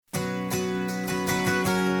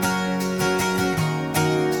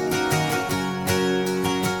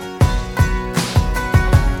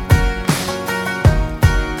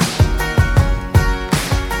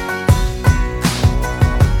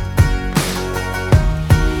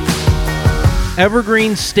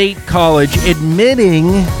Evergreen State College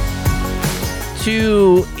admitting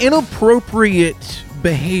to inappropriate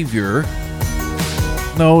behavior.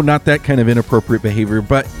 No, not that kind of inappropriate behavior,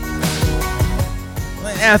 but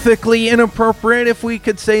ethically inappropriate, if we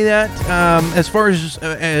could say that, as far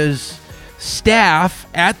as staff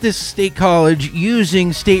at this state college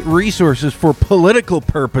using state resources for political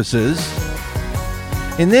purposes.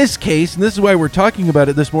 In this case, and this is why we're talking about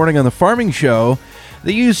it this morning on the Farming Show,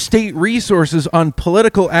 they used state resources on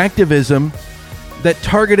political activism that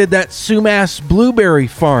targeted that Sumas blueberry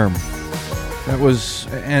farm. That was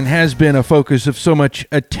and has been a focus of so much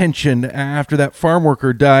attention after that farm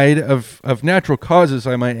worker died of natural causes,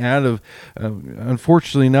 I might add, of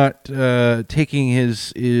unfortunately not taking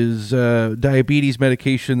his diabetes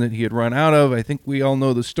medication that he had run out of. I think we all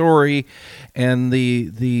know the story and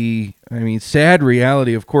the sad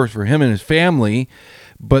reality, of course, for him and his family.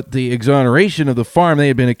 But the exoneration of the farm, they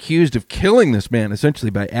had been accused of killing this man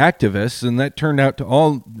essentially by activists, and that turned out to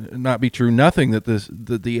all not be true. Nothing that the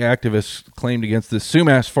activists claimed against this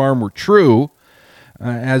Sumas farm were true.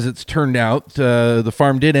 As it's turned out, the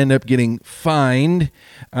farm did end up getting fined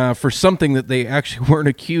for something that they actually weren't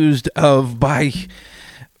accused of by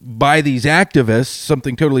these activists,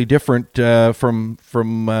 something totally different from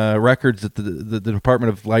records that the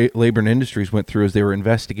Department of Labor and Industries went through as they were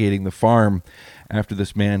investigating the farm after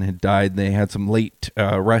this man had died. They had some late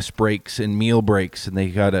rest breaks and meal breaks, and they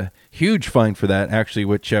got a huge fine for that, actually,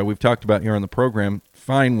 which we've talked about here on the program.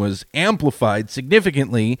 Fine was amplified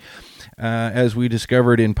significantly, as we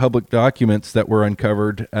discovered in public documents that were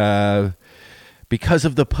uncovered because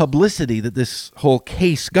of the publicity that this whole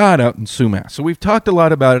case got out in Sumas. So we've talked a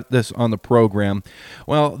lot about this on the program.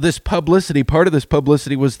 Well, this publicity, part of this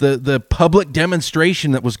publicity was the public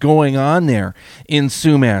demonstration that was going on there in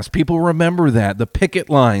Sumas. People remember that, the picket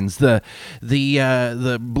lines, the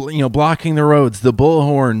blocking the roads, the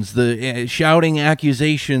bullhorns, the shouting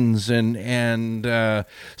accusations and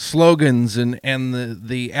slogans and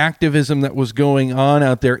the activism that was going on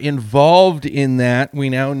out there. Involved in that, we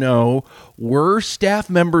now know, were staff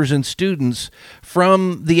members and students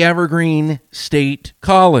from the Evergreen State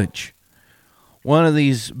College. One of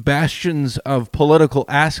these bastions of political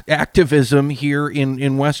activism here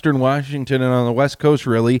in Western Washington and on the West Coast,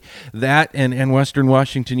 really, that and Western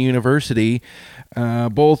Washington University,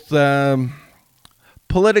 both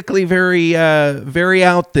politically very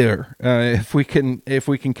out there, if we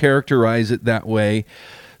can characterize it that way.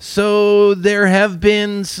 So there have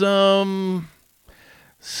been some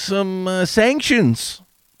sanctions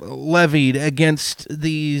levied against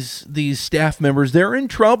these staff members. They're in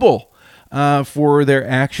trouble for their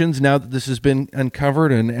actions now that this has been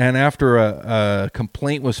uncovered, and after a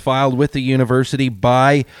complaint was filed with the university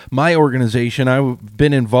by my organization. I've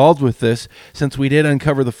been involved with this since we did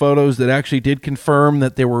uncover the photos that actually did confirm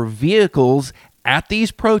that there were vehicles at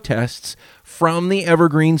these protests from the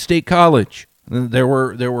Evergreen State College. There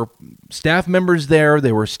were staff members there.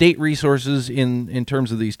 There were state resources in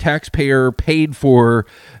terms of these taxpayer paid for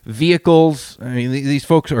vehicles. I mean, these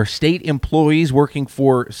folks are state employees working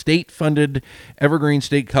for state funded Evergreen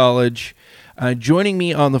State College. Joining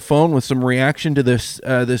me on the phone with some reaction to this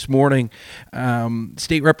this morning,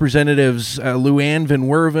 State Representatives Luann Van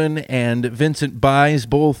Werven and Vincent Buys,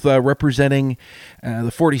 both representing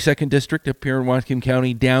the 42nd District up here in Whatcom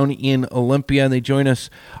County down in Olympia. And they join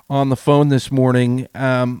us on the phone this morning.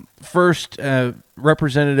 First,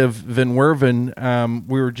 Representative Van Werven,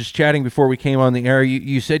 we were just chatting before we came on the air.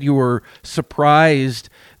 You said you were surprised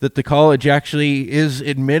that the college actually is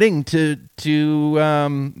admitting to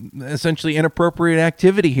essentially inappropriate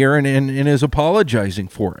activity here and is apologizing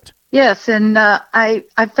for it. Yes, and I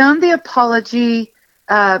found the apology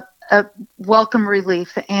a welcome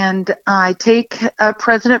relief, and I take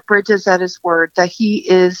President Bridges at his word that he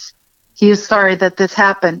is sorry that this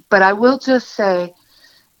happened. But I will just say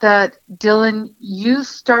that, Dylan, you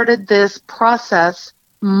started this process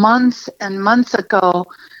months and months ago,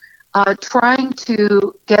 trying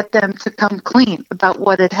to get them to come clean about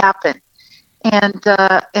what had happened. And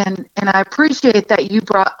I appreciate that you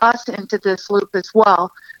brought us into this loop as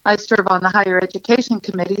well. I serve on the Higher Education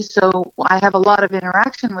Committee, so I have a lot of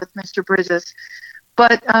interaction with Mr. Bridges.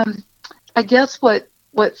 But I guess what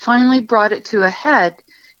finally brought it to a head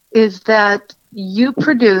is that you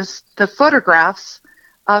produced the photographs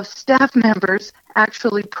of staff members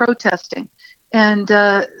actually protesting. And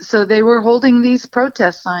so they were holding these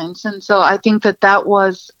protest signs. And so I think that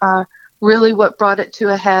was really what brought it to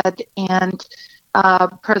a head. And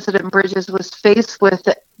President Bridges was faced with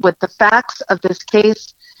the facts of this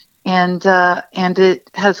case. And it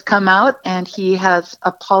has come out, and he has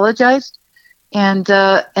apologized. And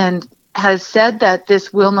has said that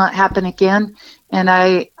this will not happen again, and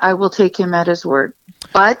I will take him at his word.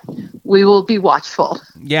 But we will be watchful.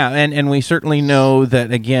 Yeah, and we certainly know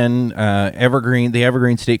that, again, the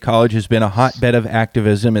Evergreen State College has been a hotbed of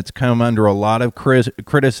activism. It's come under a lot of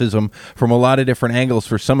criticism from a lot of different angles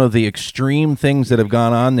for some of the extreme things that have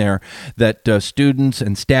gone on there that students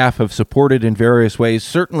and staff have supported in various ways.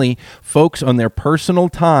 Certainly, folks on their personal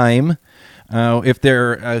time, if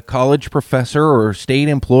they're a college professor or state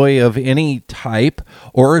employee of any type,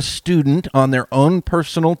 or a student on their own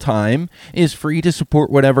personal time, is free to support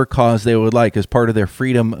whatever cause they would like as part of their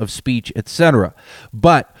freedom of speech, etc.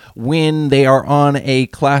 But when they are on a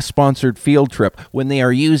class-sponsored field trip, when they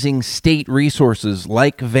are using state resources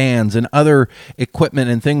like vans and other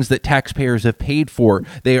equipment and things that taxpayers have paid for,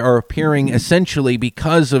 they are appearing essentially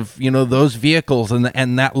because of those vehicles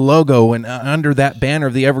and that logo and under that banner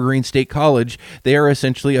of the Evergreen State College. They are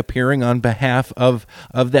essentially appearing on behalf of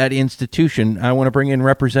that institution. I want to bring in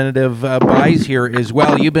Representative Buys here as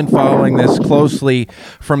well. You've been following this closely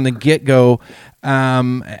from the get-go,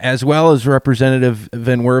 as well as Representative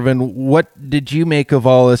Van Werven. What did you make of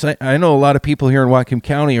all this? I know a lot of people here in Whatcom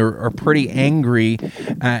County are pretty angry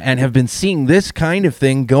and have been seeing this kind of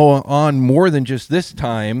thing go on more than just this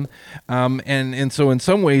time. And so in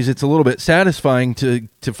some ways it's a little bit satisfying to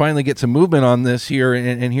finally get some movement on this here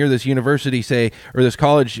and hear this university say, or this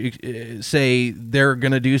college say, they're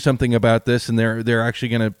going to do something about this and they're actually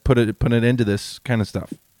going to put it into this kind of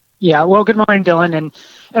stuff. Yeah, well, good morning, Dylan, and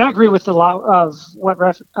I agree with a lot of what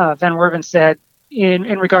Van Werven said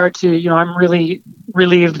in regard to, I'm really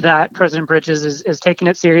relieved that President Bridges is taking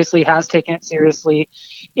it seriously, has taken it seriously,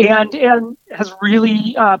 and has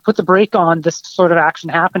really put the brake on this sort of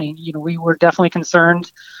action happening. We were definitely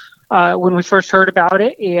concerned when we first heard about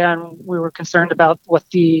it, and we were concerned about what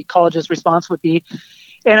the college's response would be.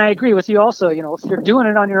 And I agree with you also, if you're doing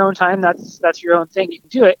it on your own time, that's your own thing. You can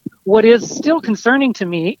do it. What is still concerning to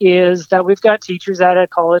me is that we've got teachers at a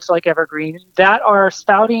college like Evergreen that are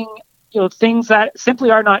spouting, things that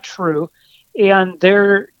simply are not true. And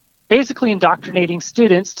they're basically indoctrinating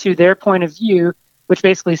students to their point of view, which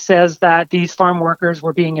basically says that these farm workers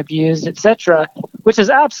were being abused, etc., which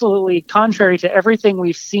is absolutely contrary to everything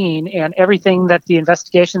we've seen and everything that the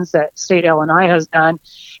investigations that State L&I has done.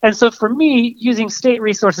 And so for me, using state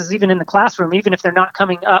resources, even in the classroom, even if they're not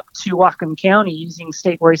coming up to Whatcom County, using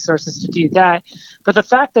state resources to do that, but the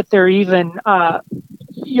fact that they're even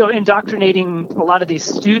indoctrinating a lot of these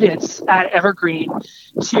students at Evergreen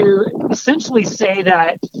to essentially say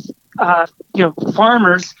that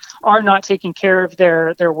farmers are not taking care of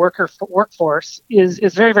their workforce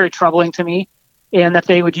is very, very troubling to me, and that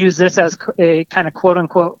they would use this as a kind of quote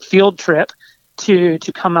unquote field trip to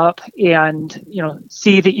come up and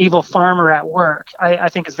see the evil farmer at work. I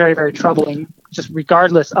think is very, very troubling, just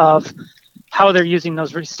regardless of how they're using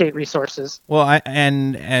those state resources. Well,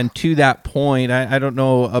 and to that point, I don't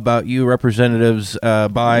know about you, Representatives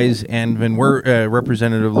Buys and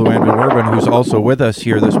Representative Luann Van Werven, who's also with us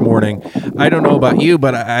here this morning. I don't know about you,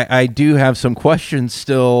 but I do have some questions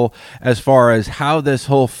still as far as how this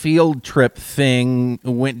whole field trip thing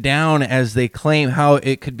went down, as they claim how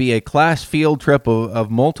it could be a class field trip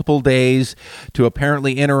of multiple days to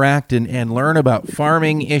apparently interact and learn about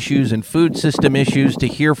farming issues and food system issues, to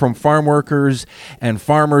hear from farm workers and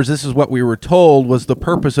farmers. This is what we were told was the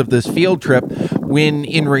purpose of this field trip, when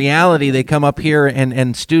in reality they come up here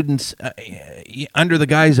and students under the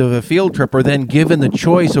guise of a field trip are then given the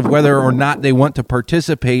choice of whether or not they want to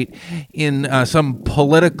participate in some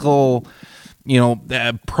political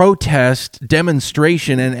protest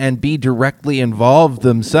demonstration and be directly involved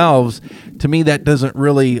themselves. To me, that doesn't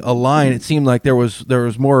really align. It seemed like there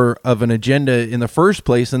was more of an agenda in the first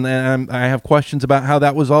place, and then I have questions about how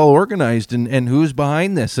that was all organized and who's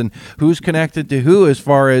behind this and who's connected to who, as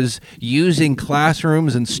far as using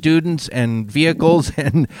classrooms and students and vehicles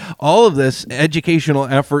and all of this educational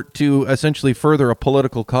effort to essentially further a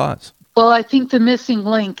political cause. Well, I think the missing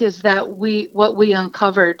link is that what you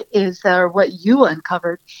uncovered is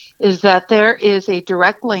that there is a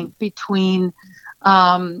direct link between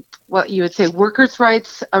what you would say workers'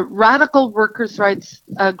 rights, radical workers' rights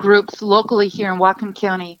groups locally here in Whatcom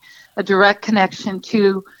County, a direct connection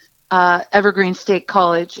to Evergreen State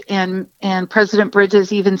College, and President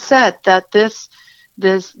Bridges even said that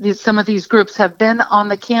some of these groups have been on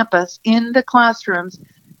the campus in the classrooms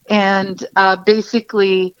and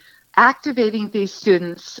basically activating these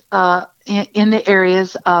students in the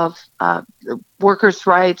areas of workers'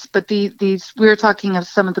 rights, but we're talking of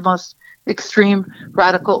some of the most extreme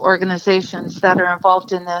radical organizations that are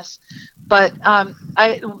involved in this. But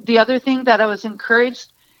the other thing that I was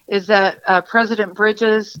encouraged is that President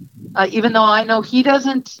Bridges, even though I know he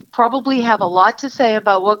doesn't probably have a lot to say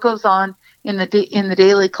about what goes on in the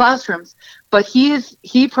daily classrooms, but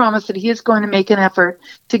he promised that he is going to make an effort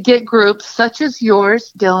to get groups such as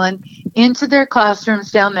yours, Dylan, into their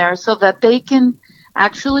classrooms down there so that they can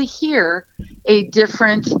actually hear a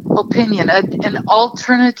different opinion, an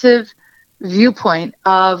alternative viewpoint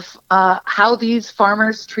of how these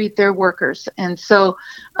farmers treat their workers. And so,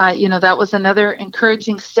 that was another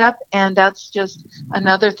encouraging step, and that's just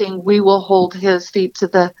another thing we will hold his feet to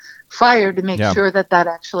the fire to make sure that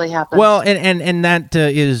actually happens. Well, and that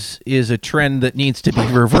is a trend that needs to be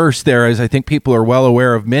reversed there, as I think people are well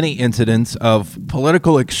aware of many incidents of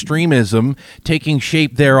political extremism taking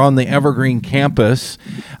shape there on the Evergreen campus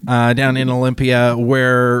down in Olympia,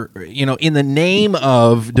 where, in the name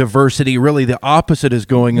of diversity, really the opposite is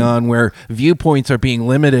going on, where viewpoints are being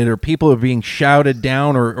limited or people are being shouted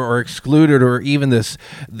down or excluded, or even this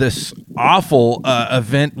awful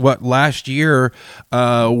event, last year,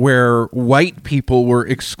 where white people were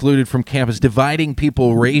excluded from campus, dividing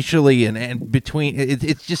people racially and between.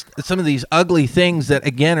 It's just some of these ugly things that,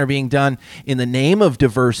 again, are being done in the name of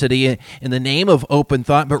diversity, in the name of open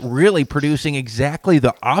thought, but really producing exactly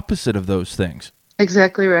the opposite of those things.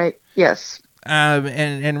 Exactly right. Yes.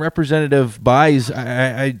 And Representative Buys,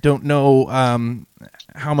 I don't know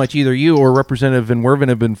how much either you or Representative Van Werven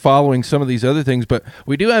have been following some of these other things, but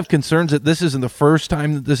we do have concerns that this isn't the first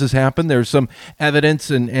time that this has happened. There's some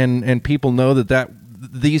evidence, and people know that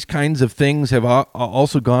these kinds of things have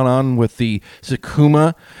also gone on with the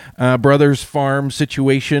Sakuma Brothers Farm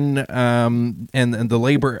situation, and the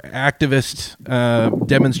labor activist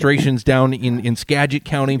demonstrations down in Skagit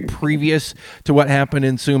County previous to what happened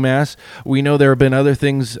in Sumas. We know there have been other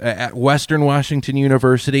things at Western Washington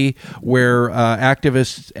University where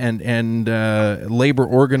activists and labor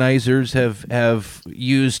organizers have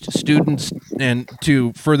used students and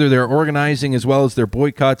to further their organizing as well as their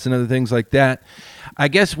boycotts and other things like that. I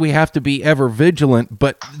guess we have to be ever vigilant,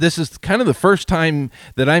 but this is kind of the first time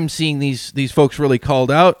that I'm seeing these folks really called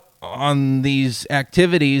out on these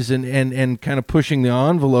activities and kind of pushing the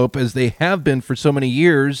envelope, as they have been for so many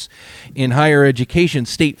years in higher education,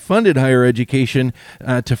 state-funded higher education,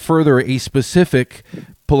 to further a specific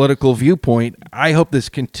political viewpoint. I hope this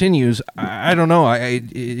continues. I don't know.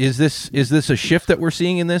 Is this a shift that we're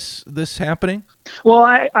seeing in this happening?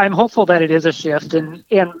 Well, I'm hopeful that it is a shift, and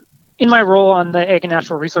in my role on the Ag and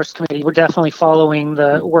Natural Resource Committee, we're definitely following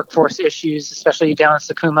the workforce issues, especially down in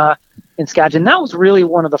Sakuma and Skagit. And that was really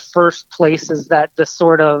one of the first places that this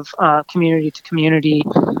sort of community-to-community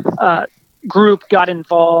group got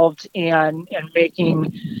involved and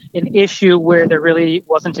making an issue where there really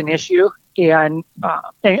wasn't an issue, and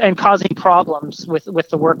causing problems with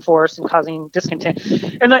the workforce and causing discontent.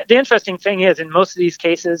 And the interesting thing is, in most of these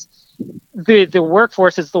cases, the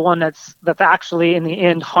workforce is the one that's actually in the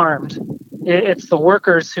end harmed. It's the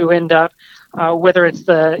workers who end up, whether it's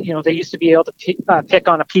they used to be able to pick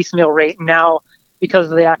on a piecemeal rate. Now, because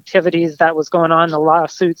of the activities that was going on, the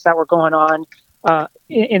lawsuits that were going on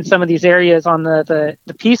in some of these areas on the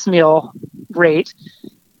piecemeal rate,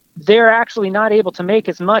 they're actually not able to make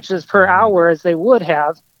as much as per hour as they would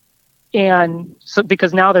have. And so,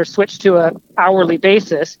 because now they're switched to a hourly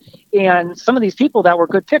basis, and some of these people that were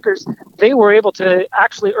good pickers, they were able to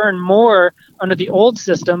actually earn more under the old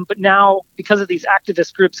system. But now, because of these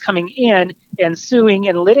activist groups coming in and suing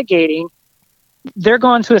and litigating, they're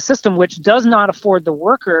going to a system which does not afford the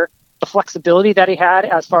worker the flexibility that he had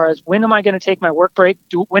as far as, when am I going to take my work break?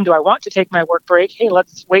 When do I want to take my work break? Hey,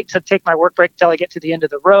 let's wait to take my work break until I get to the end of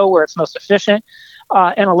the row where it's most efficient,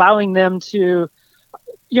 and allowing them to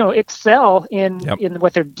excel in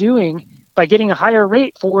what they're doing by getting a higher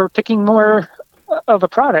rate for picking more of a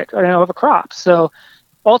product or of a crop. So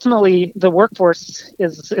ultimately, the workforce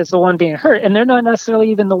is the one being hurt, and they're not necessarily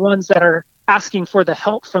even the ones that are asking for the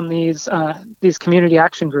help from these community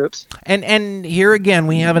action groups. And here again,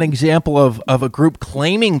 we have an example of a group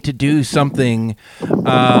claiming to do something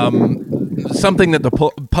that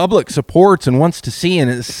the public supports and wants to see, and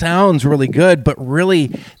it sounds really good, but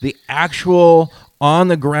really the actual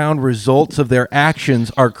on-the-ground results of their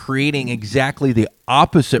actions are creating exactly the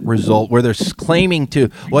opposite result, where they're claiming to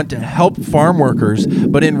want to help farm workers,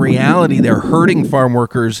 but in reality they're hurting farm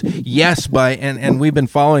workers. Yes, and we've been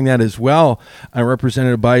following that as well.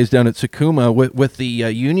 Representative Buys down at Sakuma with the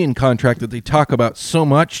union contract that they talk about so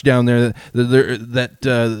much down there, that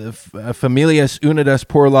Familias Unidas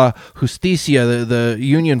por la Justicia, the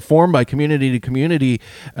union formed by community to community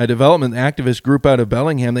development activist group out of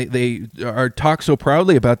Bellingham, they talk so so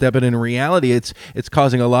proudly about that, but in reality, it's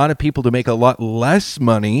causing a lot of people to make a lot less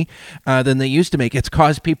money than they used to make. It's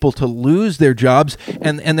caused people to lose their jobs,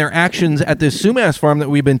 and their actions at this Sumas farm that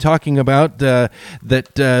we've been talking about,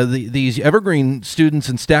 these Evergreen students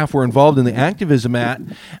and staff were involved in the activism at.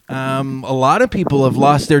 A lot of people have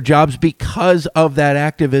lost their jobs because of that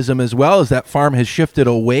activism, as well as that farm has shifted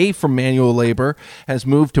away from manual labor, has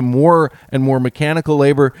moved to more and more mechanical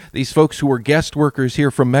labor. These folks who were guest workers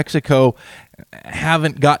here from Mexico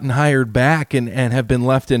haven't gotten hired back and have been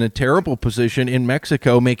left in a terrible position in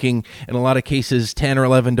Mexico, making in a lot of cases $10 or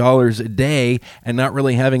 $11 a day and not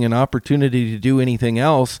really having an opportunity to do anything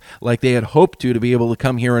else like they had hoped to be able to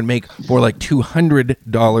come here and make more like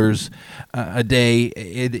 $200 a day.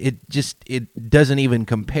 It doesn't even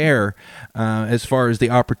compare as far as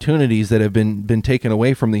the opportunities that have been taken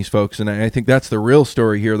away from these folks. And I think that's the real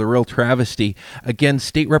story here, the real travesty. Again,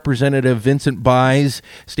 State Representative Vincent Buys,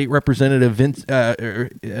 State Representative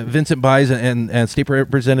Vincent Buys and State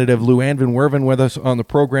Representative Lou Ann Van Werven with us on the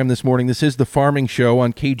program this morning. This is the Farming Show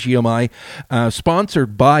on KGMI,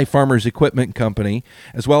 sponsored by Farmers Equipment Company,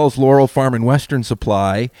 as well as Laurel Farm and Western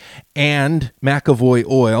Supply and McAvoy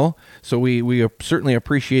Oil. So we certainly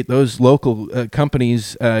appreciate those local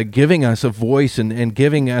companies giving us a voice and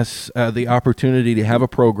giving us the opportunity to have a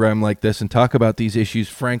program like this and talk about these issues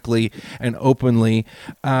frankly and openly.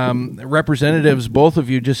 Representatives, both of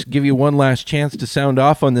you, just give you one last chance to sound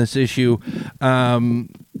off on this issue.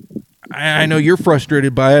 I know you're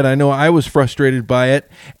frustrated by it. I know I was frustrated by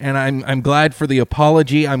it, and I'm glad for the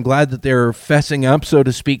apology. I'm glad that they're fessing up, so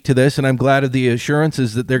to speak, to this, and I'm glad of the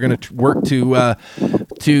assurances that they're going to work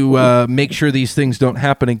to make sure these things don't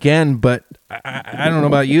happen again. But I don't know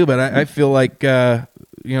about you, but I feel like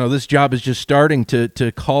this job is just starting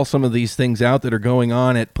to call some of these things out that are going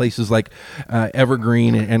on at places like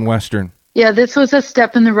Evergreen and Western. Yeah, this was a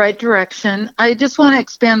step in the right direction. I just want to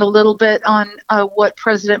expand a little bit on what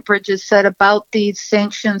President Bridges said about these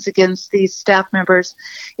sanctions against these staff members.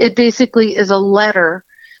 It basically is a letter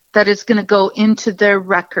that is going to go into their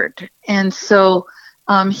record. And so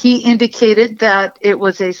he indicated that it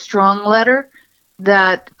was a strong letter,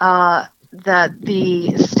 that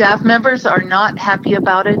the staff members are not happy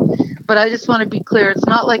about it. But I just want to be clear, it's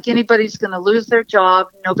not like anybody's going to lose their job.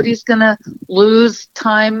 Nobody's going to lose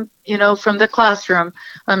time, from the classroom.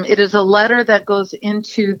 It is a letter that goes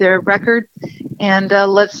into their record, and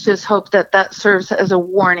let's just hope that serves as a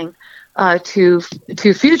warning to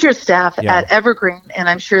future staff at Evergreen, and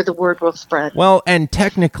I'm sure the word will spread. Well, and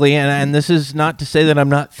technically, and this is not to say that I'm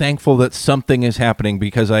not thankful that something is happening,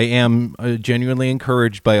 because I am genuinely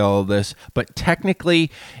encouraged by all of this, but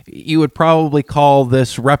technically, you would probably call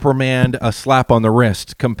this reprimand a slap on the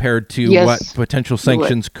wrist compared to what potential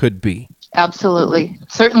sanctions could be. Absolutely.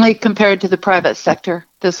 Certainly compared to the private sector,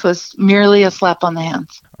 this was merely a slap on the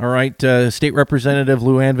hands. All right. State Representative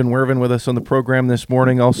Lou Ann Van Werven with us on the program this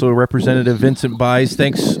morning. Also, Representative Vincent Buys.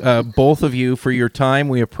 Thanks, both of you, for your time.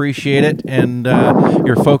 We appreciate it, and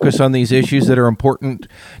your focus on these issues that are important,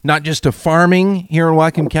 not just to farming here in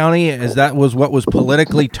Whatcom County, as that was what was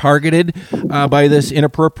politically targeted by this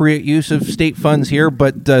inappropriate use of state funds here,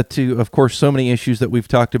 but to, of course, so many issues that we've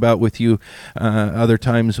talked about with you other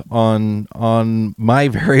times on my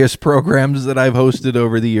various programs that I've hosted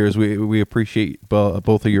over the years. We appreciate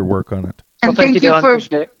both of your work on it. And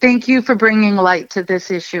thank you for bringing light to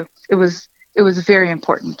this issue. It was very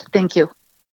important. Thank you.